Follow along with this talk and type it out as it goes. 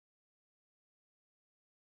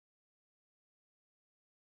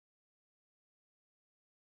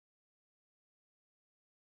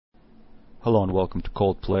Hello and welcome to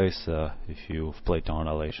Cold Place. If you've played Dawn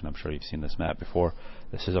Annihilation, I'm sure you've seen this map before.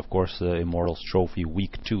 This is of course the Immortals Trophy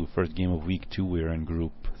Week 2, first game of Week 2. We're in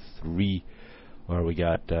Group 3 where we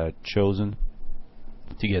got Chosen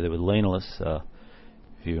together with Laneless.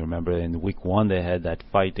 If you remember in Week 1 they had that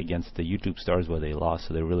fight against the YouTube stars where they lost,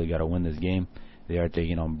 so they really got to win this game. They are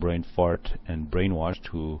taking on Brain Fart and Brainwashed,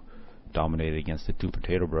 who dominated against the two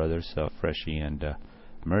Potato Brothers, Freshie and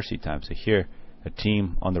Mercy Time. So here, a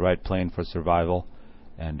team on the right plane for survival,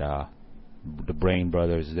 and the Brain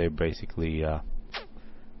Brothers, they basically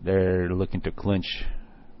they're looking to clinch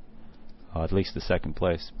at least the second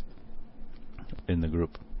place in the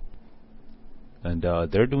group, and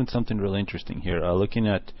they're doing something really interesting here. Looking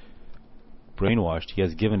at Brainwashed, he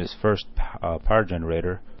has given his first power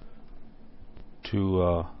generator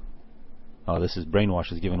to this is Brainwash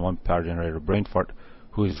has given one power generator to Brainfart,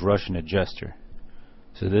 who is rushing a Jester.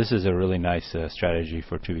 So this is a really nice strategy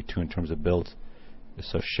for 2v2 in terms of builds.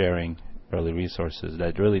 So sharing early resources,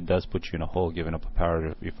 that really does put you in a hole, giving up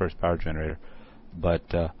your first power generator. But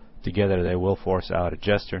together they will force out a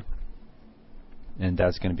Jester, and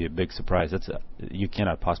that's going to be a big surprise. You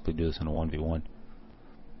cannot possibly do this in a 1v1,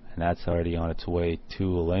 and that's already on its way to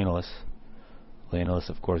Laneless. Laneless,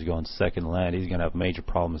 of course, going second land. He's going to have major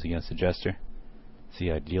problems against the Jester. See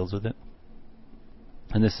how he deals with it.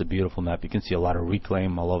 And this is a beautiful map. You can see a lot of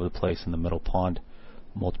reclaim all over the place in the middle pond.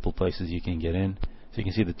 Multiple places you can get in. So you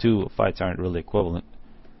can see the two fights aren't really equivalent.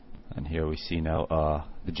 And here we see now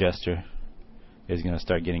the Jester is going to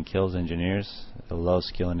start getting kills. Engineers, the low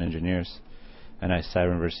skill in engineers. A nice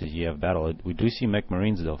Siren versus EF battle. We do see Mech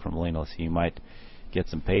Marines though from Laneless. He might get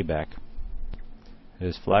some payback.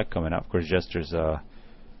 There's flak coming out. Of course, Jesters are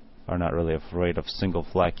not really afraid of single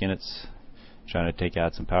flak units. Trying to take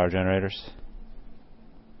out some power generators.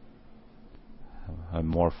 And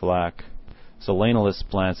more flak. So Laneless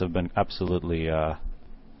plants have been absolutely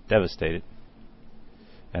devastated.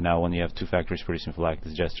 And now when you have two factories producing flak,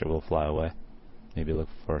 this Jester will fly away. Maybe look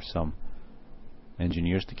for some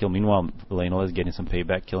engineers to kill. Meanwhile, Laneless is getting some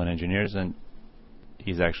payback, killing engineers, and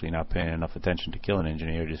he's actually not paying enough attention to kill an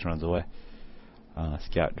engineer, just runs away.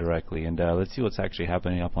 Scout directly. And let's see what's actually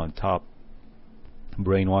happening up on top.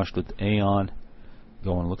 Brainwashed with Aeon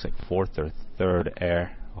going, looks like fourth or third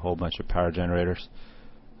air. A whole bunch of power generators.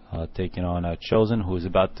 Taking on Chosen, who is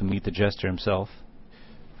about to meet the Jester himself.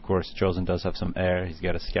 Of course, Chosen does have some air. He's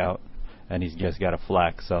got a scout, and he's just got a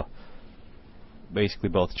flak. So basically,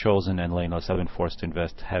 both Chosen and Laneless have been forced to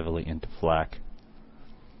invest heavily into flak.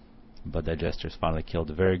 But that Jester's finally killed.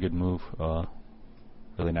 A very good move.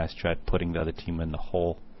 Really nice try at putting the other team in the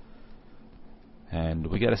hole. And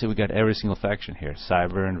we gotta say, we got every single faction here.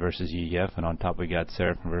 Cybern versus EF, and on top we got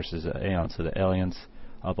Seraphim versus Aeon. So the aliens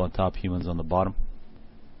up on top, humans on the bottom.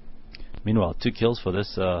 Meanwhile, 2 kills for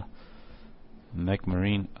this Mech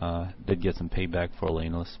Marine. Did get some payback for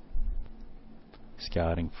Laneless.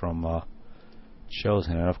 Scouting from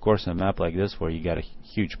Chosen. And of course, in a map like this where you got a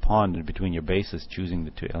huge pond in between your bases, choosing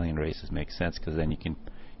the 2 alien races makes sense, because then you can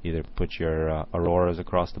either put your Auroras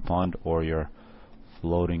across the pond or your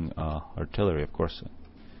floating artillery, of course.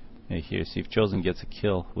 Here, see if Chosen gets a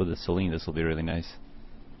kill with the Selene. This will be really nice.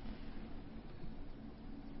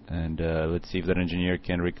 And let's see if that engineer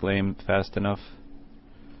can reclaim fast enough.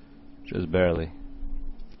 Just barely.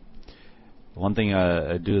 One thing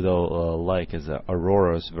I do though like is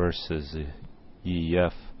Auroras versus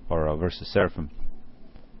EF or versus Seraphim.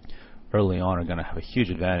 Early on are going to have a huge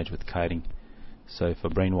advantage with kiting. So if a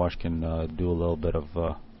Brainwash can do a little bit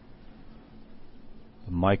of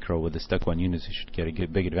micro with the stuck one units, he should get a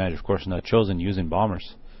big advantage. Of course, not Chosen using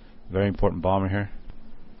bombers. Very important bomber here.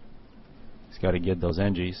 He's got to get those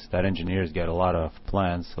NGs. That engineer's got a lot of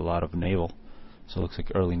plans, a lot of naval. So it looks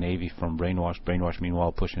like early navy from Brainwash. Brainwash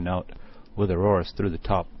meanwhile pushing out with Auroras through the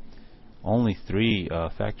top. Only 3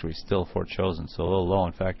 factories still for Chosen, so a little low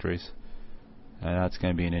on factories. And that's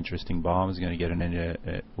going to be an interesting bomb. He's going to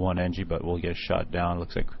get one NG, but will get shot down.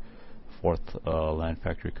 Looks like 4th land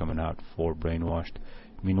factory coming out for Brainwashed.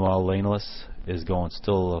 Meanwhile, Laneless is going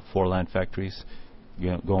still 4 land factories,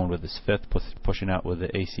 going with his 5th, pushing out with the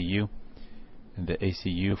ACU. And the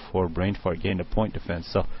ACU for Brainfart getting a point defense.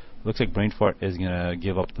 So looks like Brainfart is going to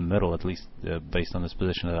give up the middle, at least based on this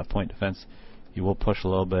position of that point defense. He will push a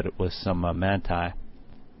little bit with some Manti,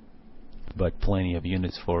 but plenty of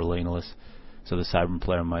units for Laneless. So the Cybern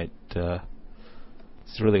player might...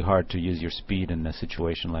 it's really hard to use your speed in a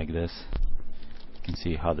situation like this. You can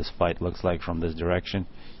see how this fight looks like from this direction.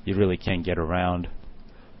 You really can't get around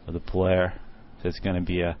the player. So it's going to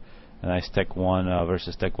be a nice Tech 1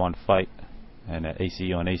 versus Tech 1 fight. And an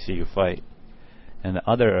ACU on ACU fight. And the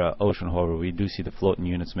other ocean, however, we do see the floating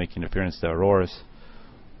units making an appearance. The Auroras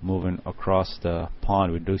moving across the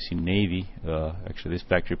pond. We do see Navy, actually this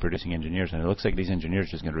factory producing engineers, and it looks like these engineers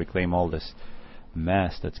are just going to reclaim all this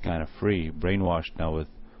mass that's kind of free, brainwashed now with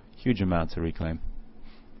huge amounts of reclaim.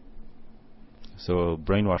 So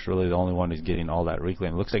Brainwash really the only one who's getting all that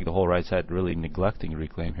reclaim. It looks like the whole right side really neglecting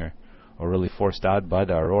reclaim here, or really forced out by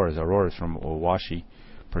the Auroras. Auroras from Owashi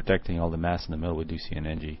protecting all the mass in the middle. We do see an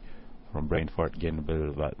NG from Brainfart getting a bit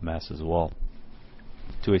of that mass as well.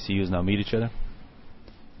 Two ACUs now meet each other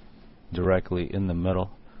directly in the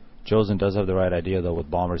middle. Chosen does have the right idea though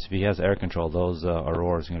with bombers. If he has air control, those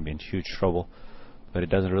Auroras are going to be in huge trouble. But it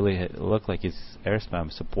doesn't really look like his air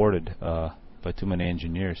spam supported by too many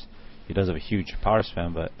engineers. He does have a huge power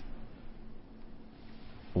spam, but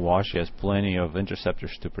Washi has plenty of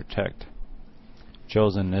interceptors to protect.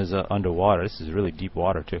 Chosen is underwater. This is really deep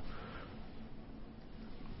water too.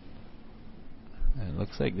 And it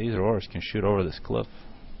looks like these Auroras can shoot over this cliff.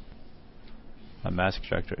 A mass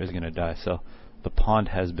extractor is going to die. So the pond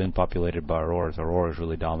has been populated by Auroras. Auroras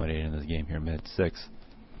really dominating in this game here, mid 6.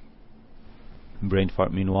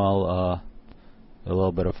 Brainfart, meanwhile, a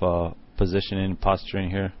little bit of positioning, posturing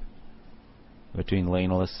here between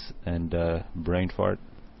Laneless and Brainfart.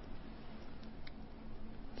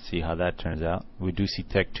 See how that turns out. We do see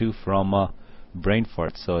Tech 2 from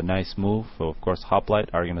Brainfart, so a nice move. So of course Hoplite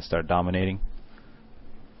are going to start dominating.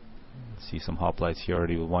 See some Hoplites here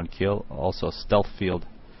already with 1 kill. Also Stealth Field.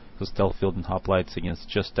 So Stealth Field and Hoplites against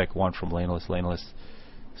just Tech 1 from Laneless. Laneless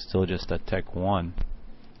still just a Tech 1.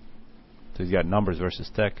 So he's got numbers versus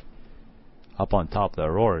Tech. Up on top, the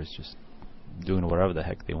Aurora is just doing whatever the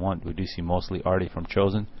heck they want. We do see mostly Artie from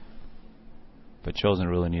Chosen, but Chosen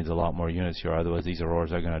really needs a lot more units here, otherwise these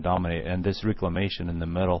Auroras are going to dominate. And this reclamation in the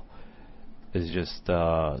middle is just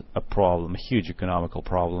a problem, a huge economical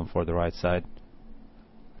problem for the right side.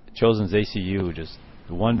 Chosen's ACU just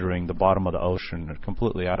wandering the bottom of the ocean,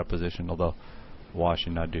 completely out of position, although Washi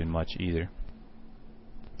not doing much either.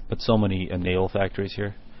 But so many naval factories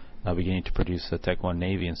here now beginning to produce a Tech 1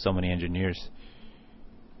 Navy and so many engineers.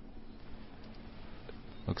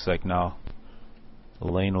 Looks like now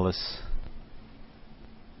Laneless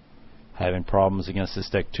having problems against this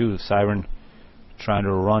Tech 2. Siren trying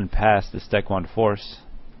to run past this Tech 1 force.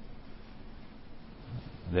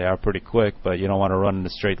 They are pretty quick, but you don't want to run in the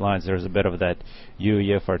straight lines. There's a bit of that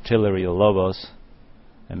UEF artillery, the Lobos,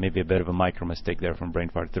 and maybe a bit of a micro mistake there from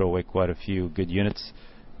Brainfart. Throw away quite a few good units.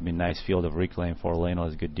 Be a nice field of reclaim for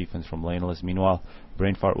Laneless. Good defense from Laneless. Meanwhile,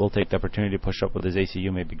 Brainfart will take the opportunity to push up with his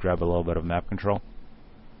ACU, maybe grab a little bit of map control.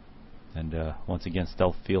 And once again,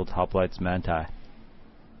 Stealth Field, Hoplites, Manti.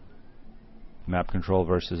 Map control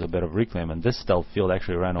versus a bit of reclaim. And this Stealth Field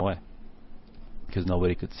actually ran away because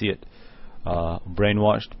nobody could see it.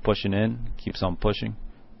 Brainwashed, pushing in, keeps on pushing.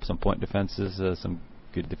 Some point defenses, some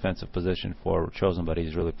good defensive position for Chosen, but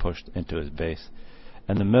he's really pushed into his base.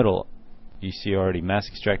 In the middle, you see already mass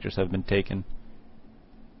extractors have been taken.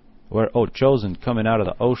 Where Chosen coming out of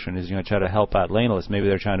the ocean is going to try to help out Laneless. Maybe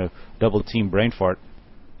they're trying to double team Brainfart.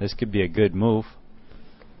 This could be a good move.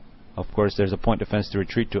 Of course, there's a point defense to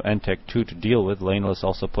retreat to Tech 2 to deal with. Laneless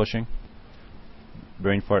also pushing.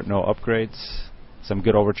 Brainfart, no upgrades. Some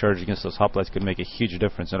good overcharge against those Hoplites could make a huge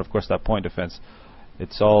difference. And of course, that point defense.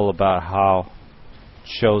 It's all about how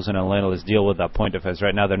Chosen and Laneless deal with that point defense.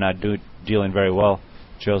 Right now, they're not dealing very well.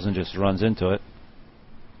 Chosen just runs into it.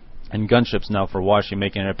 And gunships now for Washi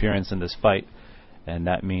making an appearance in this fight. And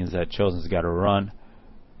that means that Chosen's got to run.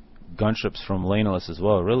 Gunships from Laneless as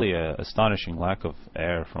well. Really a astonishing lack of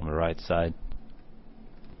air from the right side.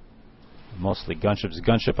 Mostly gunships.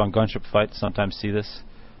 Gunship on gunship fights. Sometimes see this.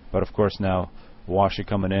 But of course now Washi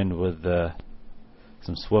coming in with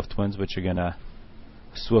some Swift Twins, which are going to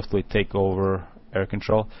swiftly take over air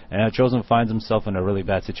control. And now Chosen finds himself in a really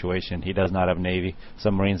bad situation. He does not have Navy.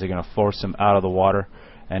 Some Marines are going to force him out of the water,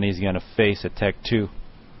 and he's going to face a Tech 2.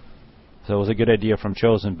 So it was a good idea from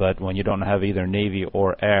Chosen, but when you don't have either Navy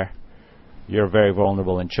or air, you're very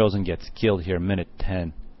vulnerable, and Chosen gets killed here minute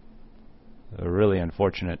 10. Really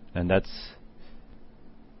unfortunate, and that's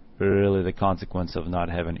really the consequence of not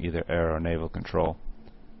having either air or naval control.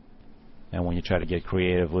 And when you try to get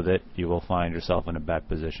creative with it, you will find yourself in a bad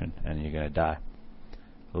position, and you're going to die.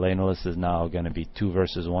 Laneless is now going to be 2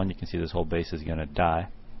 versus 1. You can see this whole base is going to die.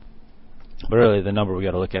 But really, the number we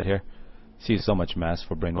got to look at here, see so much mass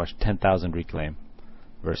for Brainwash. 10,000 reclaim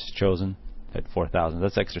versus Chosen at 4,000.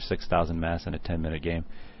 That's extra 6,000 mass in a 10-minute game.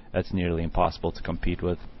 That's nearly impossible to compete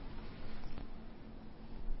with.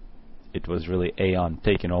 It was really Aeon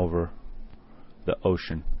taking over the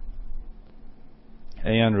ocean.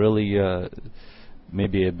 Aeon really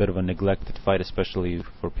maybe a bit of a neglected fight, especially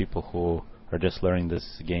for people who are just learning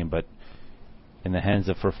this game, but in the hands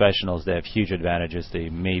of professionals, they have huge advantages. They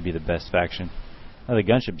may be the best faction. Now the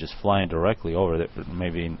gunship just flying directly over there.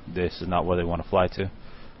 Maybe this is not where they want to fly to.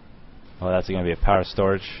 Oh, that's going to be a power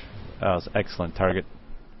storage. That was an excellent target.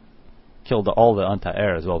 Killed all the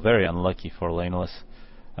anti-air as well. Very unlucky for Laneless.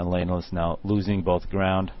 And Laneless now losing both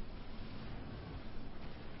ground.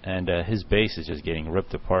 And his base is just getting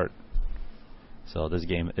ripped apart. So this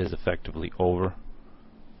game is effectively over.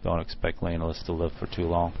 Don't expect Laneless to live for too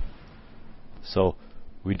long. So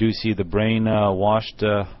we do see the Brain washed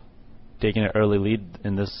taking an early lead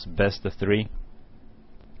in this best of 3.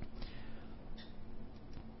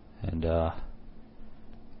 And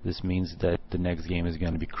this means that the next game is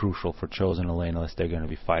going to be crucial for Chosen and Laneless. They're going to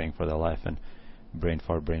be fighting for their life, and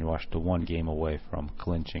Brainfart Brainwashed to 1 game away from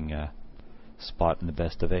clinching a spot in the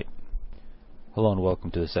best of 8. Hello and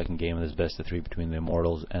welcome to the second game of this best of 3 between the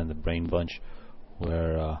Immortals and the Brainbunch,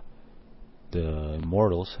 where the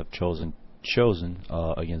Immortals have chosen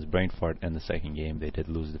against Brainfart in the second game. They did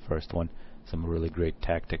lose the first one. Some really great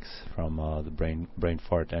tactics from the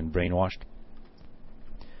Brainfart and Brainwashed.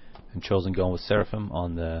 And Chosen going with Seraphim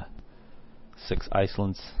on the 6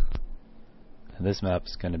 Icelands. And this map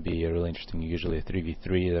is going to be really interesting. Usually a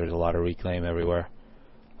 3v3. There's a lot of reclaim everywhere.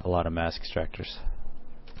 A lot of mass extractors.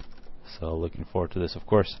 So looking forward to this. Of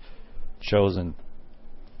course, Chosen,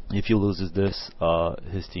 if he loses this,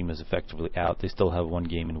 his team is effectively out. They still have 1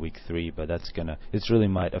 game in week 3, but it really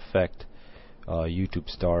might affect YouTube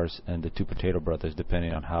Stars and the 2 Potato Brothers,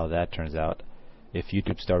 depending on how that turns out. If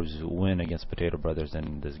YouTube Stars win against Potato Brothers,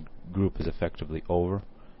 then this group is effectively over,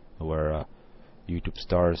 where YouTube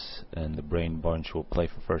Stars and the Brainbunch will play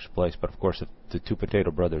for first place. But of course, if the 2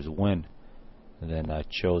 Potato Brothers win, then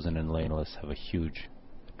Chosen and Laneless have a huge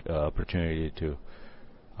opportunity to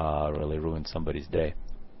really ruin somebody's day,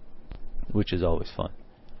 which is always fun.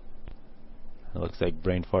 It looks like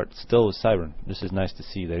Brainfart still with Cybern. This is nice to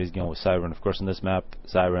see that he's going with Cybern. Of course, on this map,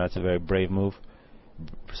 Cybern, that's a very brave move.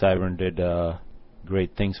 Cybern did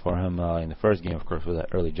great things for him in the first game, of course, with that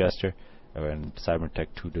early gesture. And Cybern Tech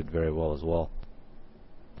 2 did very well as well.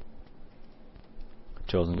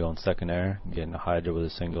 Chosen going second air, getting a Hydra with a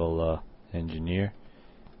single engineer.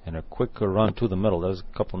 And a quick run to the middle. There's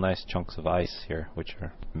a couple nice chunks of ice here, which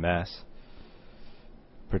are mass.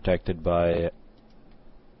 Protected by a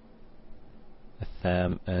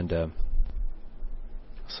Tham and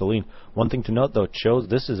Celine. One thing to note though,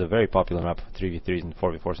 this is a very popular map for 3v3s and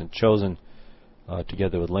 4v4s, and Chosen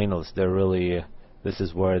together with Laneless, they're really this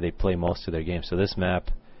is where they play most of their games. So this map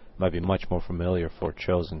might be much more familiar for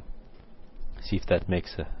Chosen. See if that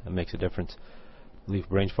makes a difference. I believe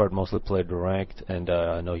Brainfart mostly played ranked, and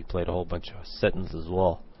I know he played a whole bunch of settings as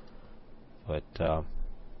well. But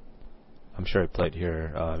I'm sure he played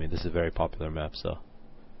here. I mean, this is a very popular map, so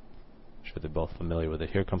I'm sure they're both familiar with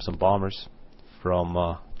it. Here come some bombers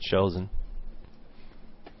from Chosen.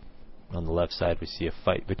 On the left side, we see a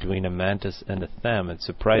fight between a Mantis and a Tham, and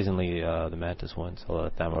surprisingly, the Mantis wins, although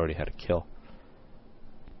the Tham already had a kill.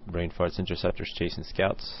 Brainfart's interceptors chasing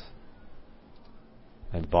scouts.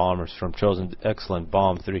 And bombers from Chosen. Excellent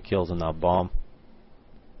bomb. 3 kills on that bomb.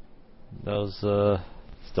 Those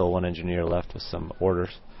still 1 engineer left with some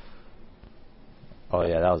orders. Oh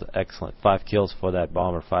yeah, that was excellent. 5 kills for that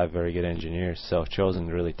bomber. 5 very good engineers. So Chosen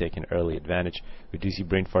really taking early advantage. We do see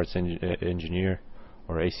Brainfart's engineer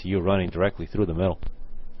or ACU running directly through the middle.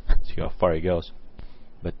 See how far he goes.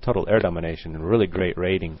 But total air domination and really great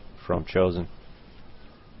raiding from Chosen.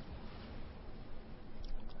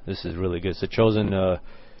 This is really good. So Chosen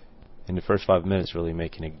in the first 5 minutes really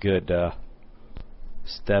making a good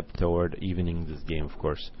step toward evening this game. Of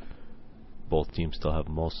course, both teams still have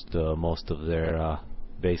most of their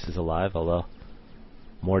bases alive, although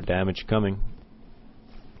more damage coming.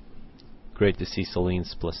 Great to see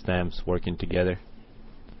Celine's plus Thams working together.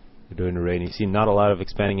 They're doing the raiding. You see not a lot of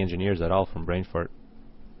expanding engineers at all from Brainfart.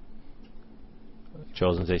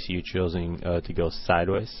 Chosen's ACU choosing to go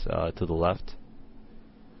sideways to the left.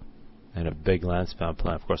 And a big land spam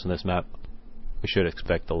plan. Of course, on this map, we should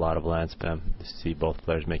expect a lot of land spam. You see both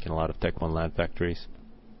players making a lot of Tech 1 land factories.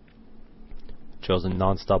 Chosen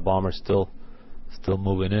non-stop bombers still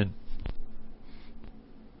moving in.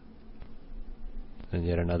 And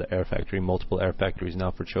yet another air factory. Multiple air factories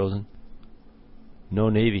now for Chosen. No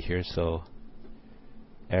navy here, so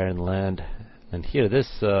air and land. And here, this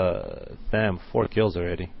Tham, 4 kills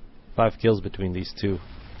already. 5 kills between these 2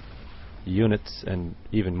 units, and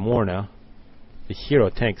even more now. The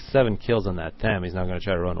hero tanks 7 kills on that Tham. He's not going to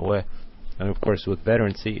try to run away. And of course, with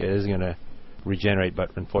veterancy, it is going to regenerate,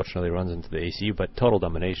 but unfortunately runs into the ACU. But total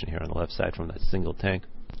domination here on the left side from that single tank.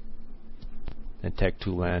 And Tech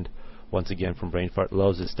 2 land once again from Brainfart.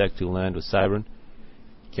 Loves his Tech 2 land with Cybern.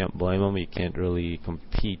 You can't blame him. You can't really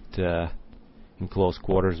compete in close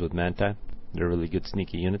quarters with Manti. They're really good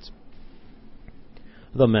sneaky units.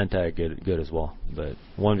 Though Manti are good as well. But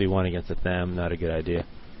 1v1 against a Tham, not a good idea.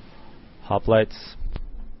 Hoplites.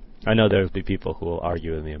 I know there'll be people who will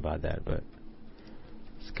argue with me about that, but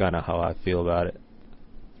it's kind of how I feel about it.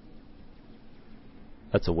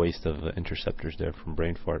 That's a waste of interceptors there from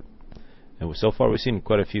Brainfart. And so far we've seen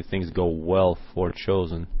quite a few things go well for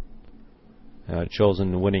Chosen.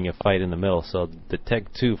 Chosen winning a fight in the middle, so the Tech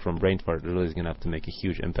 2 from Brainfart really is going to have to make a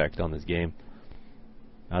huge impact on this game.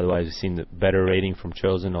 Otherwise we've seen the better rating from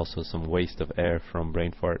Chosen, also some waste of air from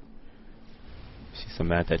Brainfart. See some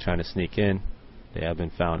Manti trying to sneak in. They have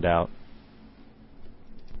been found out.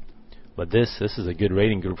 But this is a good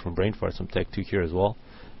rating group from Brainfart, some Tech 2 here as well.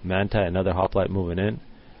 Manti, another Hoplite moving in.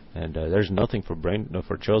 And there's nothing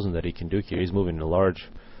for Chosen that he can do here. He's moving a large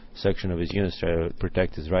section of his units to try to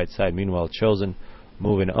protect his right side. Meanwhile, Chosen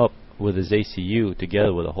moving up with his ACU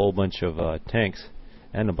together with a whole bunch of tanks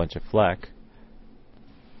and a bunch of flak.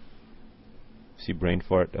 See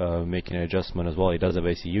Brainfart making an adjustment as well. He does have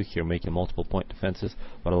ACU here, making multiple point defenses,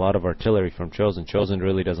 but a lot of artillery from Chosen. Chosen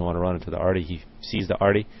really doesn't want to run into the arty. He sees the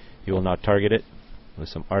arty. He will not target it with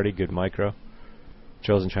some arty. Good micro.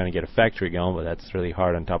 Chosen trying to get a factory going, but that's really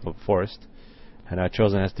hard on top of a forest. And now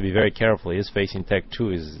Chosen has to be very careful. He is facing Tech 2.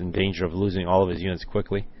 He's in danger of losing all of his units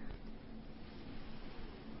quickly.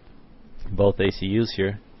 Both ACUs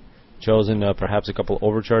here. Chosen perhaps a couple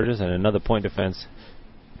overcharges and another point defense.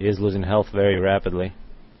 He is losing health very rapidly.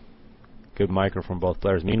 Good micro from both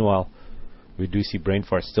players. Meanwhile, we do see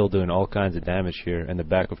Brainfart still doing all kinds of damage here in the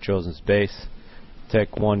back of Chosen's base.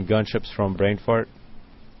 Tech 1 gunships from Brainfart.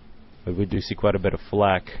 But we do see quite a bit of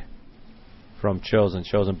flak from Chosen.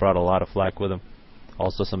 Chosen brought a lot of flak with him.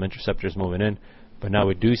 Also some interceptors moving in. But now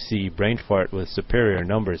we do see Brainfart with superior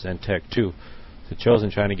numbers and Tech 2. So Chosen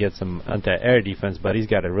trying to get some anti-air defense, but he's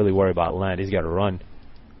got to really worry about land. He's got to run,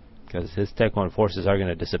 because his Tech 1 forces are going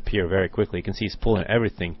to disappear very quickly. You can see he's pulling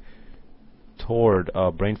everything toward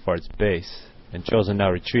Brainfart's base. And Chosen now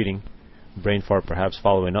retreating. Brainfart perhaps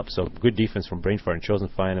following up. So good defense from Brainfart, and Chosen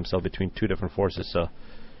finding himself between two different forces. So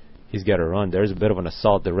he's got to run. There's a bit of an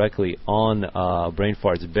assault directly on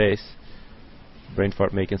Brainfart's base.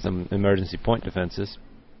 Brainfart making some emergency point defenses.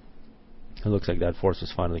 It looks like that force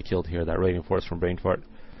was finally killed here, that raiding force from Brainfart.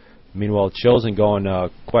 Meanwhile, Chosen going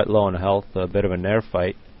quite low on health, a bit of an air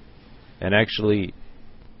fight. And actually,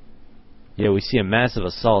 yeah, we see a massive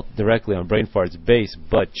assault directly on Brainfart's base,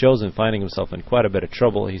 but Chosen finding himself in quite a bit of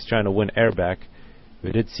trouble. He's trying to win air back.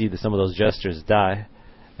 We did see some of those gestures die.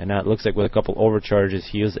 And now it looks like with a couple overcharges,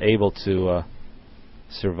 he is able to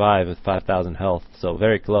survive with 5,000 health. So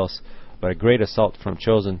very close. But a great assault from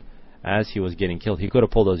Chosen as he was getting killed. He could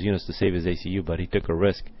have pulled those units to save his ACU, but he took a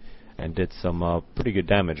risk and did some pretty good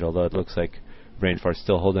damage. Although it looks like Brainfart's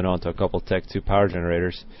still holding on to a couple Tech 2 power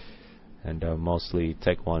generators and mostly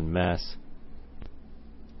Tech 1 mass.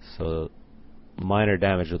 So minor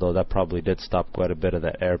damage, although that probably did stop quite a bit of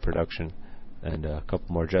that air production. And a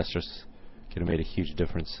couple more gestures could have made a huge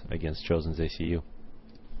difference against Chosen's ACU.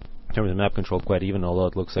 In terms of map control, quite even, although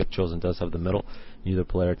it looks like Chosen does have the middle. Neither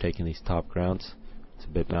player taking these top grounds. It's a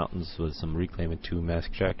bit mountains with some reclaim and 2 mass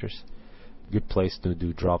extractors. Good place to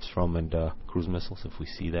do drops from and cruise missiles if we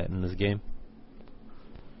see that in this game.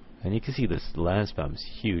 And you can see this land spam is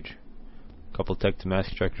huge. Couple Tech 2 mass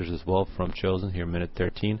extractors as well from Chosen here, minute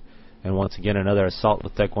 13. And once again another assault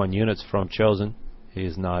with Tech 1 units from Chosen. He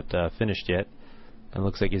is not finished yet. And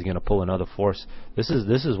looks like he's going to pull another force. This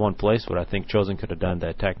is one place where I think Chosen could have done the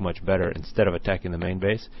attack much better. Instead of attacking the main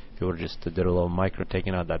base, if he would have just did a little micro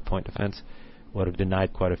taking out that point defense, would have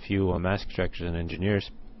denied quite a few mass extractors and engineers.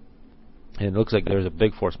 And it looks like there's a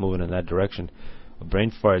big force moving in that direction.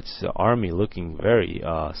 Brainfart's army looking very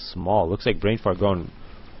small. Looks like Brainfart going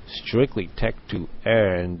strictly Tech 2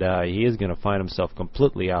 air, and he is going to find himself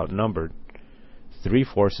completely outnumbered. 3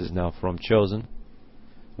 forces now from Chosen.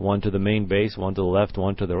 1 to the main base, 1 to the left,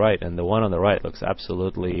 1 to the right, and the one on the right looks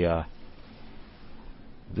absolutely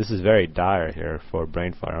this is very dire here for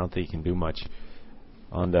Brainfart. I don't think he can do much.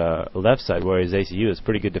 On the left side where his ACU is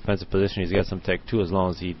pretty good defensive position. He's got some Tech 2 as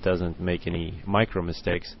long as he doesn't make any micro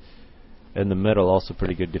mistakes. In the middle also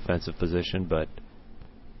pretty good defensive position, but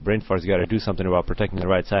Brainfart's got to do something about protecting the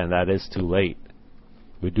right side, and that is too late.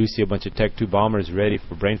 We do see a bunch of Tech 2 bombers ready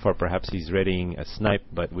for Brainfart. Perhaps he's readying a snipe,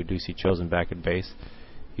 but we do see Chosen back at base.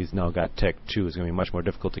 He's now got Tech 2. It's going to be much more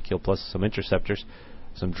difficult to kill, plus some interceptors.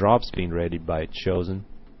 Some drops being readied by Chosen.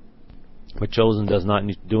 But Chosen does not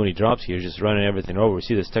need to do any drops here, just running everything over. We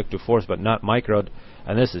see this Tech 2 force, but not microed,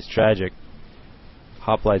 and this is tragic.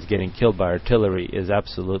 Hoplites getting killed by artillery is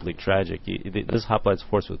absolutely tragic. This Hoplites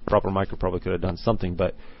force with proper micro probably could have done something,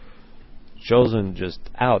 but Chosen just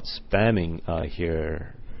out spamming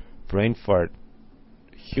here. Brain Fart,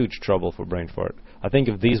 huge trouble for Brain Fart. I think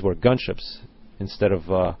if these were gunships instead of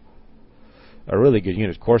a really good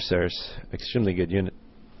unit, Corsairs, extremely good unit.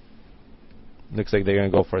 Looks like they're going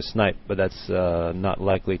to go for a snipe, but that's not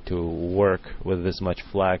likely to work with this much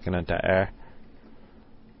flak and anti-air.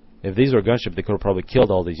 If these were gunship, they could have probably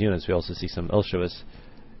killed all these units. We also see some Ilshevis,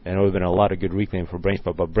 and it would have been a lot of good reclaim for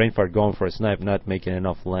Brainfart. But Brainfart going for a snipe, not making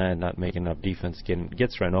enough land, not making enough defense,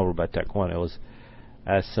 gets run over by Tech 1. It was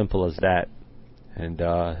as simple as that. And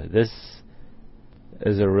this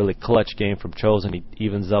is a really clutch game from Chosen. He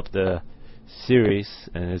evens up the series,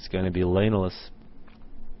 and it's going to be Laneless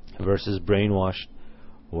versus Brainwashed,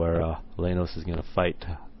 where Laneless is going to fight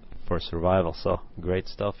for survival. So great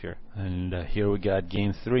stuff here. And here we got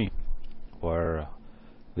game 3, where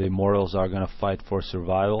the Immortals are going to fight for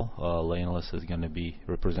survival. Laneless is going to be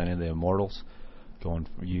representing the Immortals, going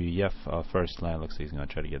for UEF first land. Looks like he's going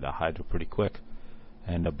to try to get the Hydra pretty quick.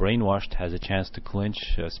 And Brainwashed has a chance to clinch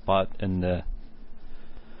a spot in the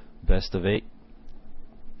best of 8.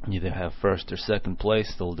 Either have first or second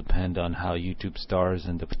place. It'll depend on how YouTube Stars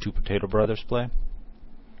and the Two Potato Brothers play.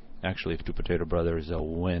 Actually, if Two Potato Brothers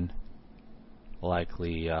win,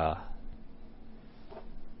 likely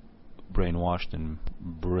Brainwashed and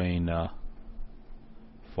Brain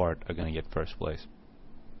Fart are going to get first place.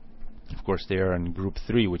 Of course, they are in Group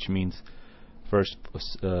 3, which means first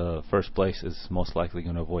place is most likely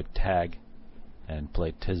going to avoid Tag and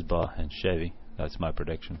play Tisba and Chevy. That's my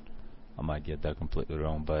prediction. I might get that completely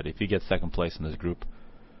wrong, but if you get second place in this group,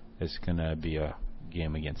 it's going to be a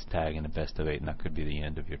game against Tag in the best of 8, and that could be the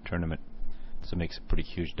end of your tournament. So it makes a pretty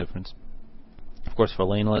huge difference. Of course, for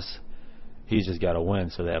Laneless, he's just got to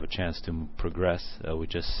win, so they have a chance to progress. We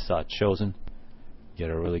just saw Chosen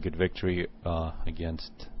get a really good victory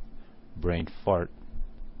against Brain Fart,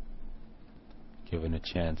 given a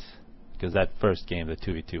chance, because that first game, the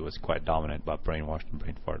 2v2, was quite dominant by Brainwashed and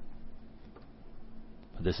Brain Fart.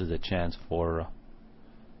 But this is a chance for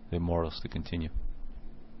the Immortals to continue.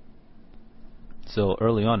 So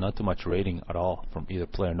early on, not too much rating at all from either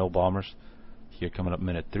player. No bombers. Here coming up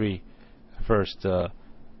minute 3. First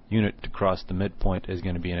unit to cross the midpoint is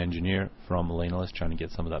going to be an engineer from Laneless, trying to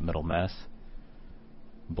get some of that middle mass.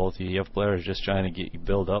 Both EF players just trying to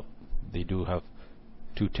build up. They do have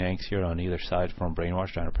 2 tanks here on either side from Brainwash,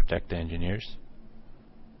 trying to protect the engineers.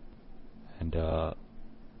 And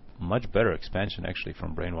much better expansion actually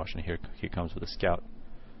from Brainwash, and here he comes with a scout.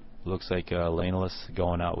 Looks like Laneless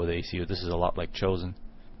going out with ACU. This is a lot like Chosen.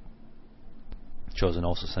 Chosen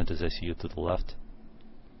also sent his ACU to the left,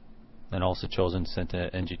 and also Chosen sent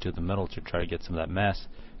an NG to the middle to try to get some of that mass.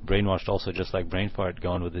 Brainwashed also, just like Brainfart,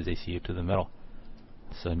 going with his ACU to the middle.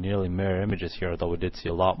 So nearly mirror images here, although we did see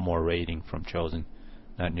a lot more rating from Chosen,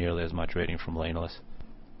 not nearly as much rating from Laneless.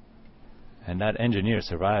 And that engineer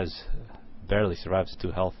survives, barely survives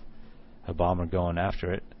 2 health. A bomber going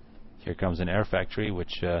after it. Here comes an air factory,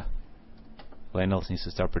 which Laneless needs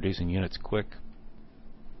to start producing units quick.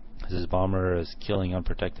 This bomber is killing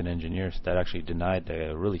unprotected engineers. That actually denied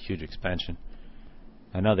a really huge expansion.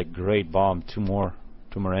 Another great bomb. Two more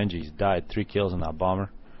NGs died. 3 kills on that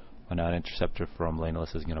bomber. And now an interceptor from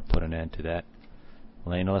Laneless is going to put an end to that.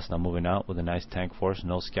 Laneless now moving out with a nice tank force.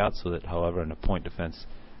 No scouts with it, however, in a point defense.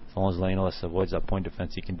 As long as Laneless avoids that point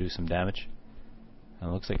defense, he can do some damage. And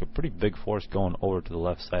it looks like a pretty big force going over to the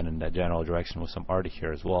left side in that general direction with some arty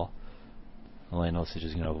here as well. Laneless is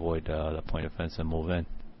just going to avoid the point defense and move in.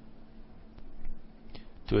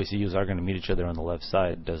 2 ACUs are going to meet each other on the left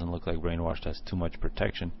side. Doesn't look like Brainwashed has too much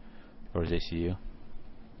protection for his ACU.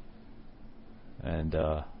 And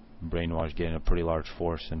Brainwash getting a pretty large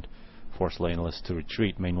force and force Laneless to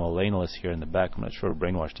retreat. Meanwhile, Laneless here in the back, I'm not sure if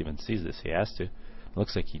Brainwash even sees this. He has to.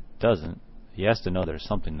 Looks like he doesn't. He has to know there's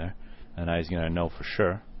something there. And now he's going to know for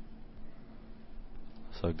sure.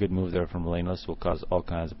 So a good move there from Laneless will cause all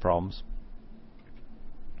kinds of problems.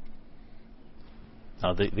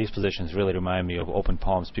 Now these positions really remind me of open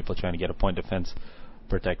palms, people trying to get a point defense,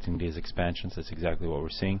 protecting these expansions. That's exactly what we're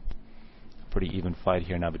seeing. Pretty even fight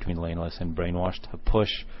here now between Laneless and Brainwashed. A push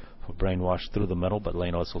for Brainwashed through the middle, but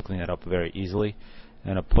Laneless will clean it up very easily.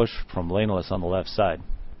 And a push from Laneless on the left side.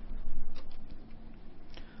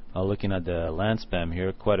 Looking at the land spam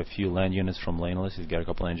here, quite a few land units from Laneless. He's got a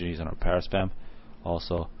couple engineers on our para spam.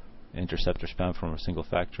 Also interceptor spam from a single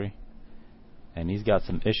factory. And he's got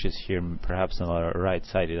some issues here, perhaps on our right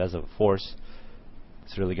side. He does have a force,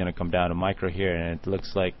 It's really going to come down to micro here, and it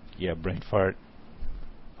looks like, yeah, brain fart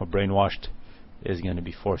or brainwashed is going to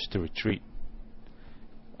be forced to retreat.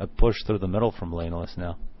 A push through the middle from Laneless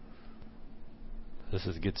now. This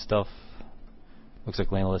is good stuff. Looks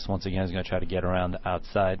like Laneless once again is going to try to get around the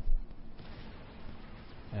outside,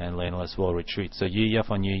 and Laneless will retreat. So UEF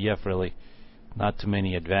on UEF, really not too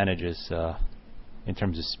many advantages in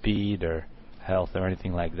terms of speed or health or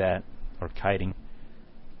anything like that, or kiting.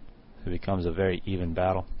 It becomes a very even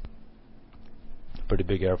battle. Pretty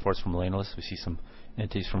big air force from Laneless. We see some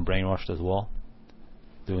entities from Brainwashed as well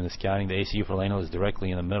doing the scouting. The ACU for Laneless is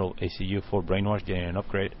directly in the middle. ACU for Brainwashed getting an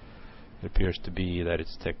upgrade. It appears to be that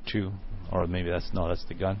it's Tech 2, or maybe that's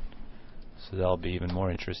the gun. So that'll be even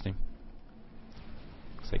more interesting.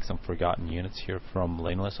 Looks like some forgotten units here from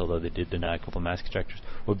Laneless, although they did deny a couple of mask ejectors.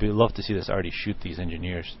 Would love to see this already shoot these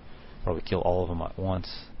engineers. Probably kill all of them at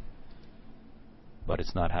once. But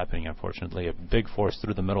it's not happening, unfortunately. A big force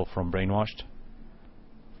through the middle from Brainwashed.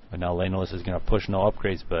 But now Laneless is going to push no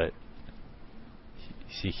upgrades, but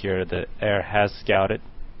you see here the air has scouted.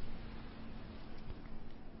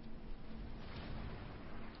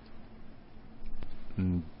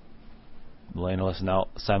 Laneless now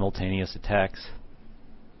simultaneous attacks.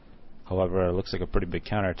 However, it looks like a pretty big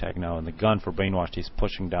counterattack now, and the gun for Brainwashed, he's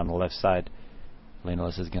pushing down the left side.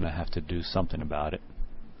 Laneless is going to have to do something about it.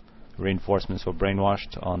 Reinforcements for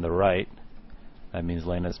Brainwashed on the right. That means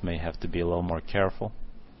Laneless may have to be a little more careful.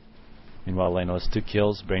 Meanwhile, Laneless 2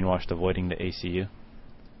 kills, Brainwashed avoiding the ACU.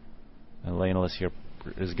 And Laneless here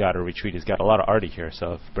has got to retreat. He's got a lot of arty here,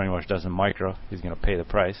 so if Brainwashed doesn't micro, he's going to pay the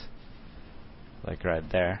price. Like right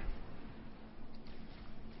there.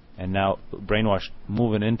 And now Brainwashed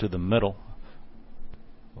moving into the middle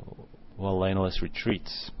while Laneless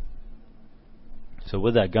retreats. So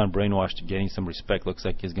with that gun, Brainwashed getting some respect. Looks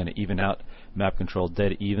like he's going to even out. Map control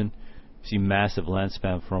dead even. See massive land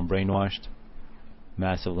spam from Brainwashed.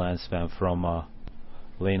 Massive land spam from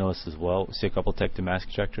Laneless as well. See a couple Tech 2 mask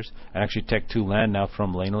ejectors. And actually Tech 2 land now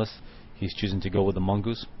from Laneless. He's choosing to go with the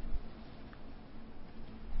Mongoose.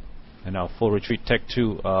 And now full retreat. Tech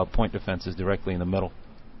 2 point defense is directly in the middle.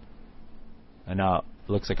 And now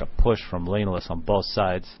it looks like a push from Laneless on both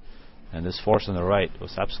sides. And this force on the right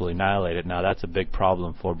was absolutely annihilated. Now that's a big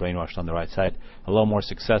problem for Brainwashed on the right side. A little more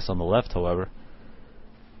success on the left, however.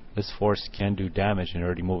 This force can do damage and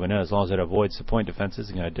already moving in. As long as it avoids the point defenses,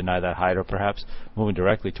 it's going to deny that Hydra perhaps. Moving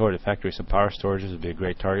directly toward the factory, some power storages would be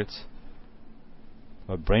great targets.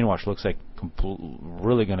 But Brainwash looks like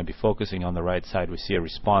really going to be focusing on the right side. We see a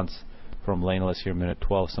response from Laneless here, minute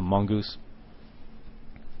 12. Some Mongoose.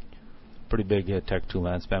 Pretty big Tech 2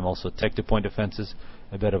 land spam. Also Tech 2 point defenses.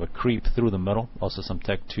 A bit of a creep through the middle. Also some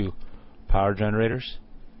Tech 2 power generators.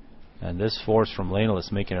 And this force from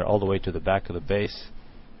Laneless making it all the way to the back of the base.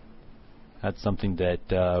 That's something that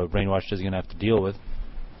Brainwashed is going to have to deal with.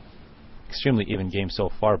 Extremely even game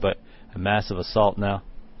so far, but a massive assault now.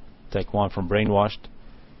 Tech 1 from Brainwashed.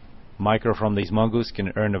 Micro from these Mongoose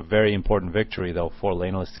can earn a very important victory, though. For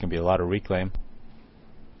Laneless, it's going to be a lot of reclaim.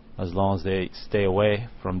 As long as they stay away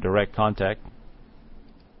from direct contact.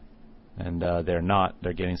 And they're not.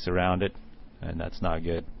 They're getting surrounded, and that's not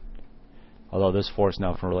good. Although this force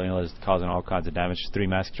now from Laneless is causing all kinds of damage. 3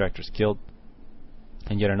 mask ejectors killed.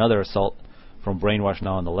 And yet another assault from Brainwash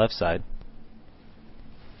now on the left side.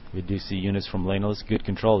 We do see units from Laneless. Good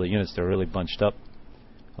control of the units. They're really bunched up.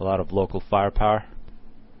 A lot of local firepower.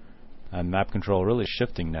 And map control really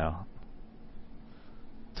shifting now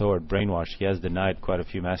toward Brainwash. He has denied quite a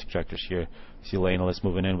few mask ejectors here. See Laneless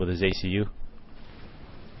moving in with his ACU.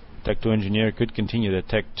 Tech 2 engineer could continue the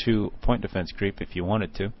Tech 2 point defense creep if you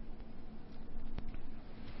wanted to.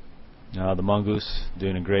 Now the Mongoose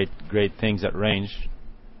doing great things at range.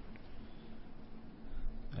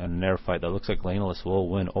 And an air fight that looks like Laneless will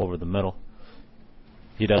win over the middle.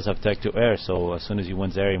 He does have Tech 2 air, so as soon as he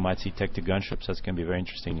wins air, you might see Tech 2 gunships. That's going to be very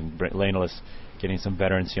interesting. And Laneless getting some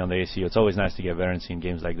veterancy on the ACU. It's always nice to get veterancy in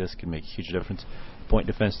games like this. It can make a huge difference. Point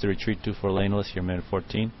defense to retreat to for Laneless here, minute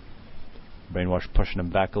 14. Brainwash pushing him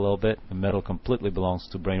back a little bit. The middle completely belongs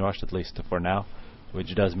to Brainwash, at least for now,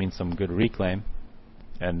 which does mean some good reclaim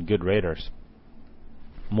and good raiders.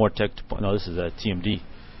 More Tech 2. No, this is a TMD.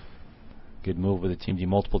 Good move with the TMD.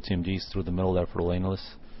 Multiple TMDs through the middle there for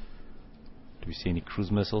Laneless. Do we see any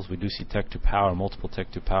cruise missiles? We do see Tech 2 power. Multiple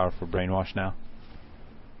Tech 2 power for Brainwash now.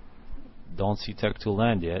 Don't see Tech 2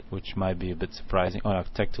 land yet, which might be a bit surprising. Oh, no,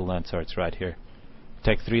 Tech 2 land. Sorry, it's right here.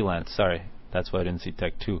 Tech 3 land. Sorry. That's why I didn't see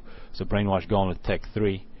Tech 2. So Brainwash going with Tech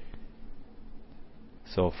 3.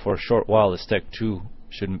 So for a short while, this Tech 2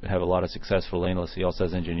 shouldn't have a lot of success for Laneless. He also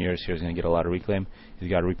has engineers here. He's going to get a lot of reclaim. He's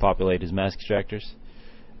got to repopulate his mask ejectors.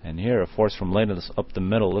 And here a force from Laneless up the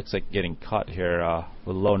middle looks like getting caught here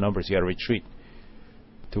with low numbers. You gotta retreat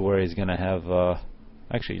to where he's gonna have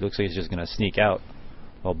actually it looks like he's just gonna sneak out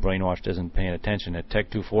while Brainwashed isn't paying attention. At Tech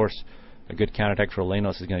 2 force, a good counterattack for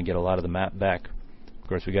Laneless is gonna get a lot of the map back. Of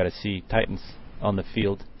course we gotta see Titans on the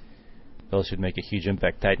field. Those should make a huge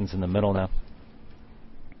impact. Titans in the middle now.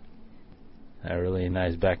 A really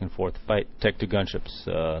nice back and forth fight. Tech 2 gunships,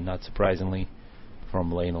 not surprisingly,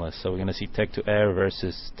 from Laneless. So we're going to see Tech 2 air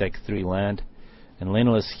versus Tech 3 land. And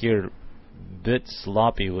Laneless here, bit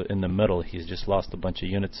sloppy in the middle. He's just lost a bunch of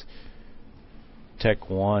units.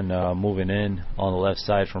 Tech 1 moving in on the left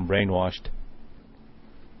side from Brainwashed.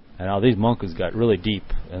 And now these monkeys got really deep,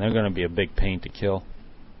 and they're going to be a big pain to kill.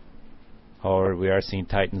 However, we are seeing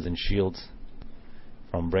Titans and shields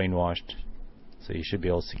from Brainwashed, so you should be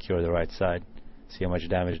able to secure the right side. See how much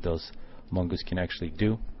damage those mongoose can actually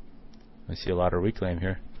do. I see a lot of reclaim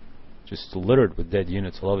here, just littered with dead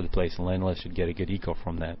units all over the place, and Laneless should get a good eco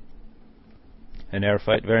from that. An air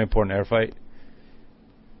fight, very important air fight.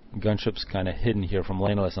 Gunships kind of hidden here from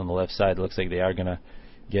Laneless on the left side. Looks like they are going to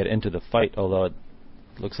get into the fight, although it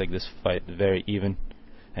looks like this fight is very even.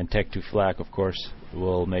 And Tech 2 flak, of course,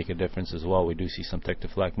 will make a difference as well. We do see some Tech 2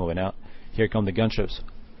 flak moving out. Here come the gunships.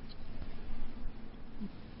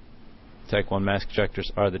 Tech 1 mask ejectors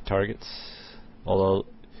are the targets, although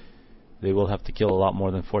they will have to kill a lot more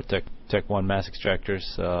than 4 Tech 1 mask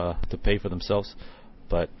ejectors to pay for themselves.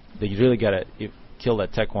 But they really got to kill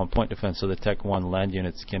that Tech 1 point defense so the Tech 1 land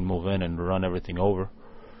units can move in and run everything over.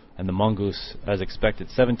 And the mongoose, as expected,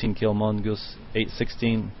 17 kill mongoose,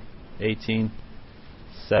 16, 18,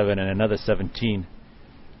 7, and another 17.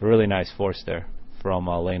 Really nice force there from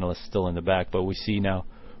Laneless still in the back. But we see now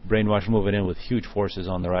Brainwash moving in with huge forces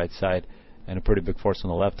on the right side and a pretty big force on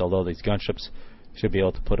the left, although these gunships should be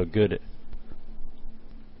able to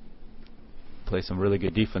play some really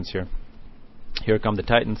good defense here. Here come the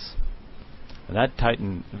Titans, and that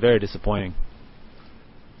Titan, very disappointing,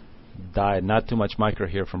 died. Not too much micro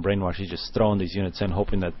here from Brainwash. He's just throwing these units in,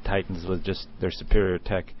 hoping that Titans with just their superior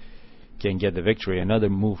tech can get the victory. Another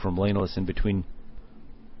move from Laneless in between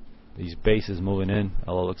these bases moving in,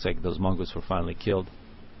 although it looks like those mongoose were finally killed.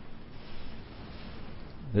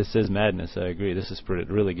 This is madness, I agree. This is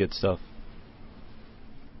really good stuff.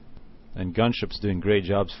 And gunships doing great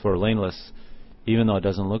jobs for Laneless, even though it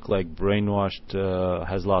doesn't look like Brainwashed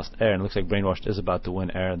has lost air, and it looks like Brainwashed is about to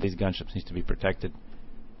win air. These gunships need to be protected.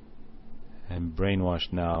 And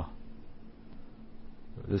Brainwashed now,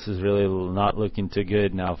 this is really not looking too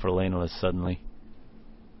good now for Laneless suddenly.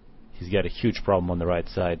 He's got a huge problem on the right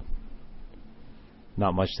side.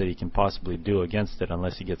 Not much that he can possibly do against it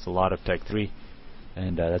unless he gets a lot of Tech 3.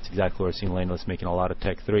 And that's exactly what we're seeing, Laneless making a lot of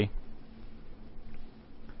Tech 3.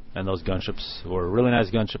 And those gunships were really nice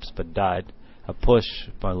gunships but died. A push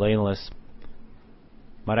by Laneless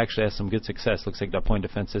might actually have some good success. Looks like that point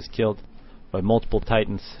defense is killed, but multiple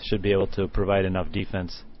Titans should be able to provide enough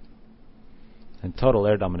defense. And total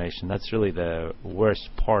air domination, that's really the worst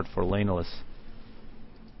part for Laneless.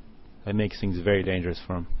 That makes things very dangerous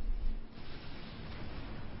for him.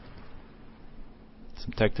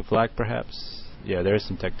 Some Tech 2 flak perhaps. Yeah, there is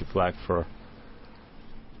some Tech 2 flak for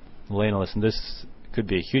Laneless, and this could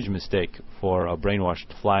be a huge mistake for a Brainwashed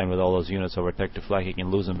flying with all those units over Tech 2 flak. He can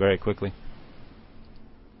lose them very quickly.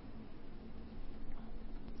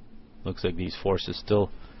 Looks like these forces still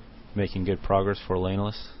making good progress for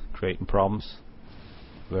Laneless, creating problems.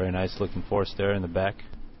 Very nice looking force there in the back.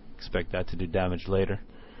 Expect that to do damage later.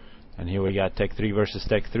 And here we got Tech 3 versus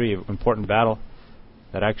Tech 3, important battle.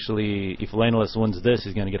 That actually, if Laneless wins this,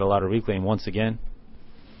 he's going to get a lot of reclaim once again.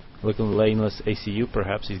 Looking at Laneless ACU,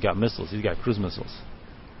 perhaps he's got missiles, he's got cruise missiles.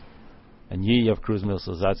 And you have cruise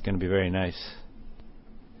missiles, that's going to be very nice.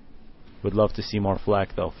 Would love to see more flak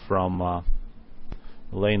though from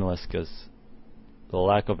Laneless, because the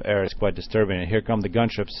lack of air is quite disturbing. And here come the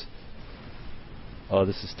gunships. Oh,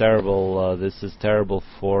 this is terrible. This is terrible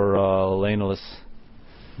for Laneless.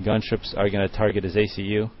 Gunships are going to target his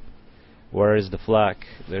ACU. Where is the flak?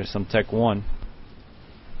 There's some Tech 1.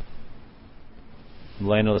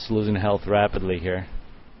 Laneless losing health rapidly here.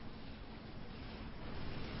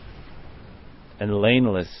 And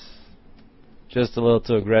Laneless just a little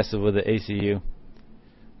too aggressive with the ACU.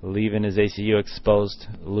 Leaving his ACU exposed.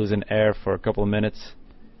 Losing air for a couple of minutes.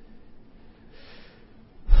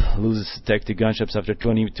 Loses Tech 2 gunships after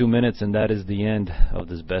 22 minutes, and that is the end of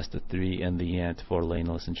this best of 3 and the end for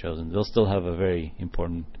Laneless and Chosen. They'll still have a very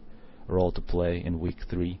important role to play in week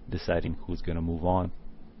 3, deciding who's going to move on.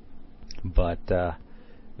 But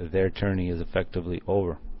their tourney is effectively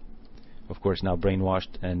over. Of course, now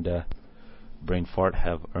Brainwashed and Brain Fart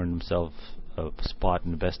have earned themselves a spot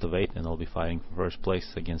in the best of 8, and they'll be fighting for first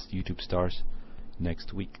place against YouTube stars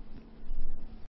next week.